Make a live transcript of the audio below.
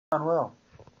Going well.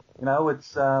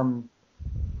 It's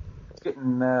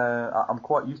getting. I'm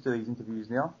quite used to these interviews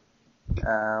now.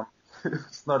 Um,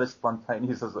 it's not as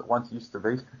spontaneous as it once used to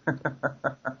be.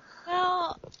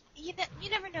 Well, you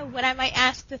never know what I might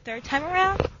ask the third time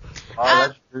around. Oh, Um,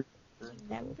 that's true. you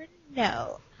never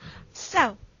know.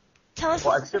 So, tell us a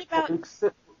Well, little bit about.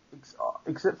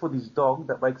 except for this dog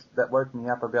that woke me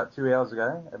up about 2 hours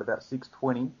ago at about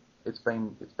 6:20. It's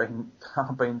been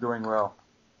I've been doing well.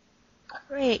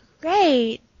 Great,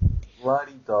 great.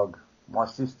 Bloody dog, my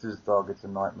sister's dog. It's a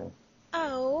nightmare.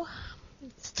 Oh,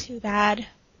 it's too bad.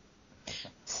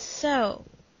 So,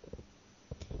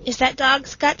 is that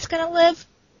dog's guts gonna live?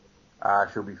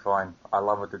 She'll be fine. I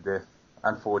love her to death.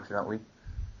 Unfortunately.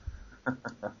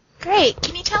 Great.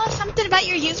 Can you tell us something about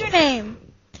your username?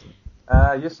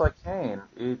 Yes, I can.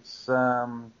 It's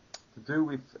to do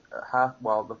with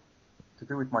to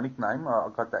do with my nickname. I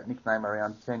got that nickname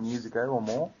around 10 years ago or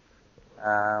more.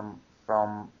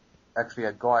 From actually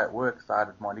a guy at work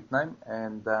started my nickname,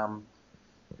 and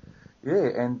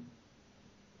and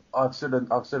I've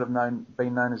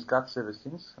been known as Guts ever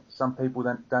since. Some people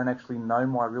don't actually know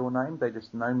my real name; they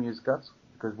just know me as Guts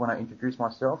because when I introduce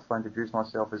myself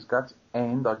as Guts,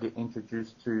 and I get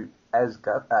introduced to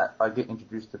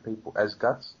people as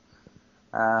Guts,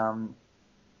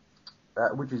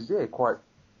 which is quite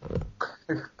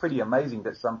pretty amazing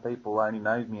that some people only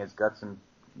know me as Guts and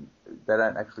they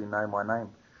don't actually know my name.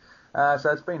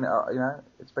 So it's been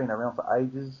it's been around for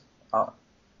ages.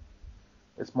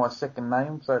 It's my second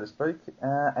name, so to speak,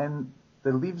 and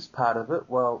the lives part of it.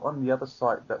 Well, on the other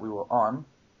site that we were on,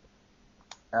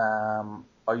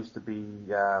 I used to be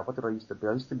what did I used to be?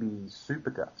 I used to be Super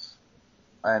Guts,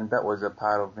 and that was a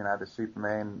part of the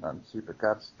Superman and Super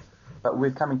Guts. But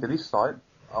we're coming to this site.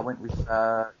 I went with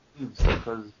lives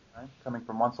because coming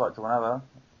from one site to another,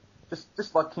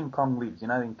 just like King Kong lives. The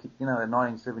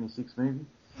 1976 movie.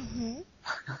 Mm-hmm.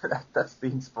 That's the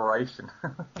inspiration.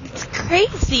 It's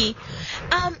crazy.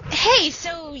 Hey,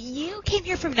 so you came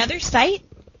here from another site?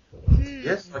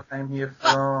 Yes, I came here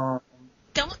Well, from.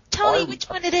 don't tell me which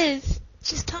one it is.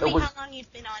 Just tell me was, how long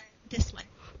you've been on this one.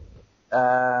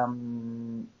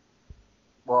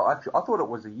 Well, actually, I thought it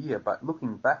was a year, but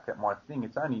looking back at my thing,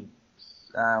 it's only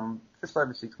just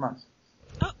over 6 months.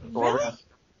 Oh, Or really? around 6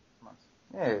 months.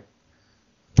 Yeah.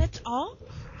 That's all?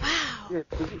 Wow. Yeah,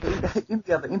 because in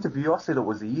the other interview I said it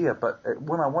was a year, but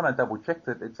when I double checked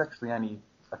it, it's actually only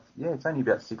it's only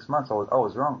about 6 months. I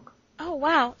was wrong. Oh,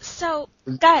 wow. So,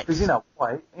 Because Guts.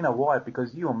 why?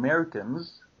 Because you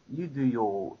Americans, you do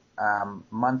your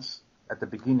months at the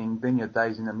beginning, then your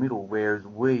days in the middle, whereas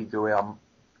we do our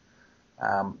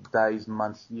days,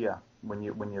 months, year when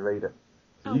you read it.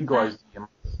 So Oh, you wow. guys do your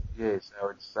months, so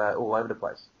it's all over the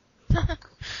place.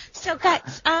 So,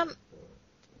 Guts,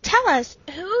 tell us,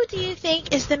 who do you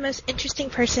think is the most interesting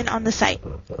person on the site?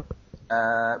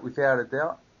 Without a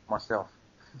doubt, myself.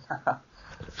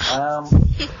 um,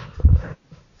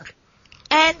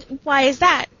 And why is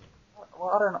that? well,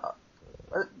 I don't know.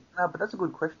 No, but that's a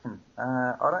good question.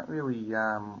 I don't really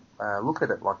look at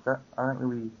it like that.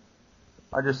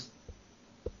 I just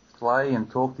play and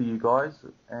talk to you guys,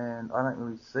 and I don't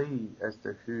really see as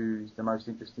to who's the most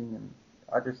interesting, and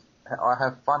I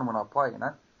have fun when I play,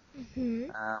 Mm-hmm.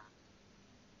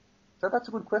 So that's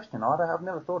a good question. I've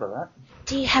never thought of that.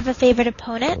 Do you have a favorite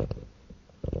opponent?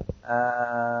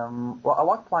 Well, I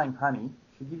like playing Honey.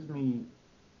 She gives me.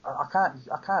 I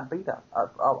can't beat her.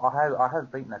 I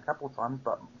have beaten her a couple of times,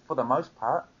 but for the most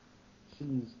part,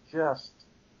 she's just.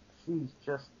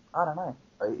 I don't know.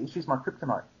 She's my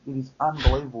kryptonite. It is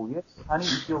unbelievable. Yes, Honey,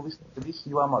 if you're listening to this,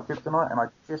 you are my kryptonite, and I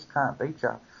just can't beat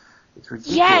you. It's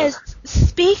ridiculous. Yes.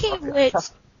 Speaking of which,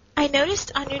 I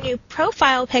noticed on your new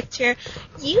profile picture,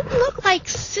 you look like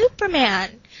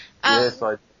Superman. Yes,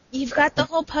 You've got the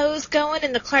whole pose going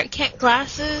and the Clark Kent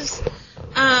glasses.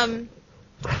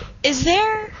 Is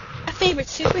there a favorite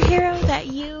superhero that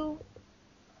you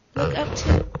look up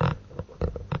to?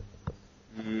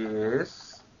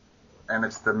 Yes, and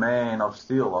it's the Man of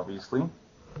Steel, obviously.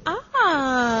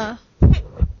 Ah.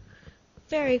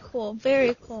 Very cool,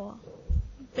 very cool.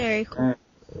 Very cool.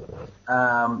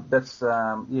 And,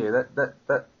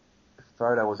 that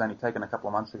photo was only taken a couple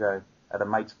of months ago at a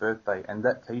mate's birthday, and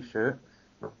that T-shirt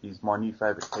is my new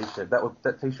favourite T-shirt.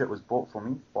 That T-shirt was bought for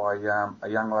me by a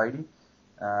young lady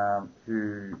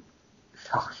who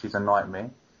she's a nightmare,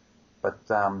 but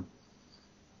I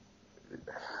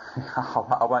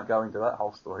won't go into that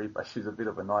whole story. But she's a bit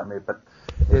of a nightmare. But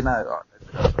and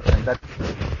that.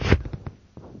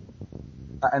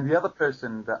 And the other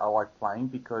person that I like playing,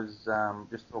 because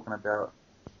just talking about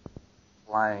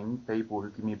playing people who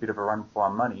give me a bit of a run for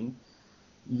my money,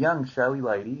 young showy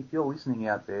lady, if you're listening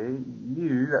out there,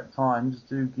 you at times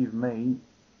do give me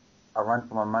a run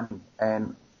for my money,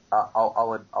 and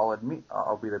I'll admit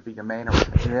I'll be the bigger man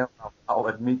around here. I'll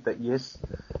admit that yes,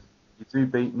 you do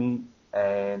beat me,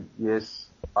 and yes,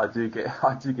 I do get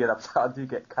upset. I do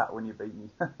get cut when you beat me.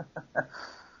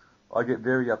 I get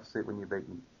very upset when you beat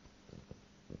me,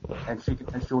 and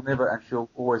she'll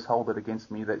always hold it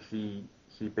against me that she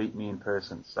beat me in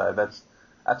person. So that's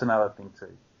another thing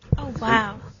too. Oh,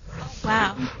 wow.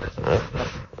 Wow.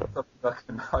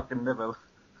 I can never.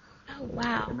 Oh,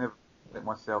 wow. I can never let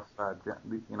myself, I'll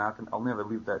never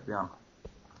live that down.